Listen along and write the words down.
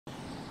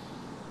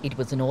It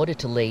was an order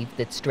to leave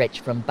that stretched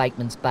from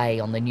Bateman's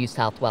Bay on the New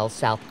South Wales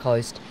South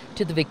Coast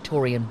to the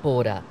Victorian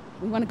border.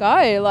 We want to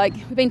go,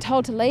 we've been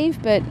told to leave,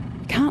 but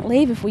we can't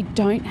leave if we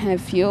don't have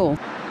fuel.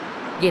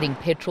 Getting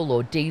petrol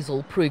or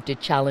diesel proved a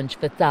challenge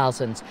for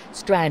thousands,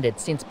 stranded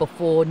since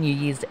before New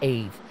Year's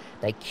Eve.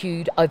 They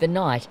queued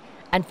overnight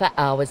and for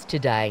hours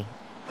today.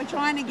 We're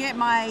trying to get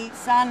my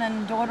son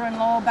and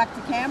daughter-in-law back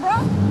to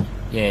Canberra.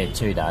 Yeah,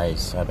 2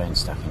 days I've been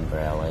stuck in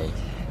Growley.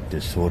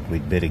 Just thought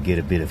we'd better get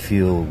a bit of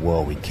fuel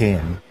while we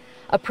can.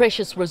 A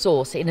precious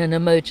resource in an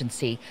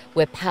emergency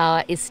where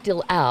power is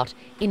still out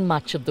in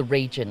much of the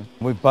region.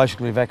 We've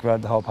basically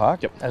evacuated the whole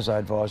park, as I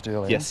advised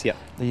earlier. Yes, yep.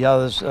 The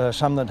others,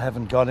 some that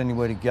haven't got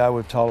anywhere to go,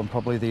 we've told them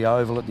probably the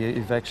Oval at the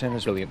evac centre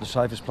is the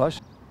safest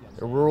place.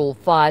 The Rural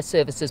Fire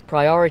Service's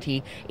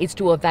priority is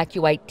to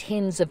evacuate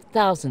tens of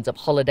thousands of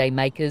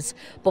holidaymakers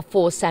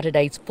before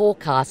Saturday's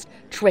forecast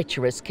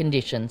treacherous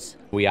conditions.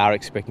 We are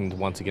expecting to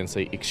once again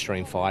see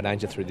extreme fire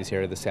danger through this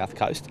area of the South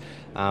Coast,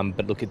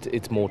 but look,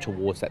 it's more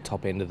towards that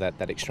top end of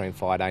that extreme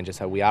fire danger,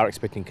 so we are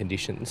expecting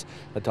conditions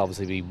that to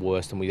obviously be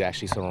worse than we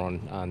actually saw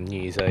on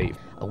New Year's Eve.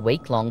 A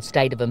week-long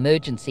state of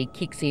emergency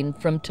kicks in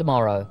from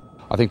tomorrow.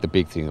 I think the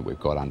big thing that we've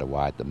got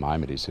underway at the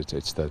moment is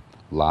it's the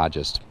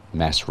largest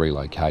mass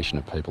relocation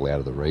of people out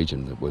of the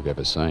region that we've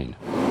ever seen.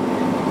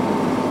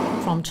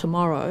 From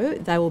tomorrow,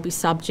 they will be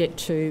subject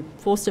to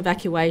forced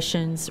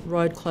evacuations,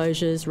 road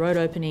closures, road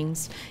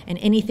openings, and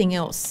anything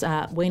else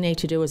we need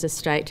to do as a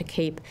state to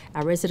keep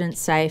our residents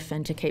safe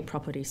and to keep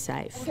property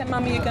safe.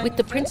 With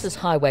the Princes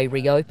Highway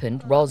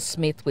reopened, Ros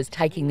Smith was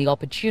taking the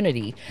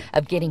opportunity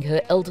of getting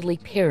her elderly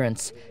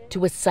parents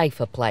to a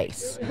safer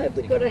place. I hope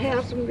we've got a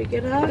house when we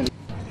get home.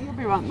 You'll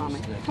be right, Mummy.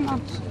 Come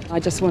on. I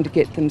just want to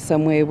get them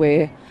somewhere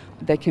where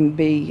they can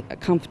be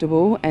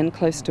comfortable and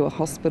close to a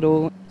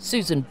hospital.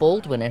 Susan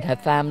Baldwin and her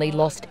family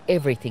lost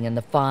everything in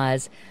the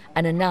fires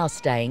and are now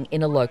staying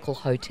in a local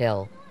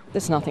hotel.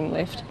 There's nothing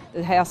left.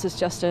 The house is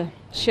just a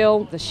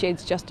shell, the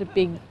shed's just a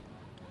big,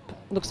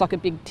 looks like a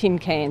big tin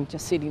can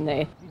just sitting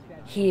there.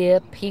 Here,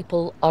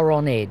 people are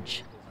on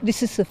edge.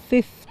 This is the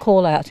 5th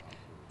call out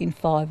in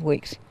 5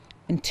 weeks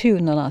and 2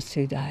 in the last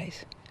 2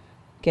 days.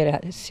 Get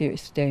out, there's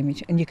serious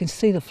damage and you can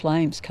see the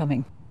flames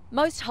coming.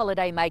 Most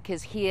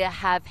holidaymakers here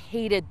have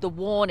heeded the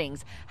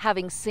warnings,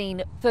 having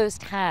seen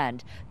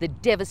firsthand the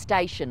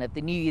devastation of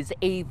the New Year's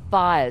Eve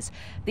fires.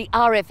 The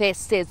RFS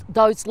says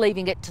those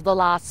leaving it to the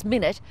last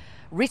minute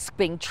risk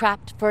being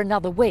trapped for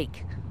another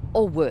week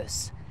or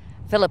worse.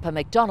 Philippa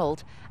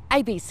McDonald,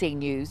 ABC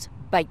News,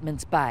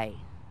 Bateman's Bay.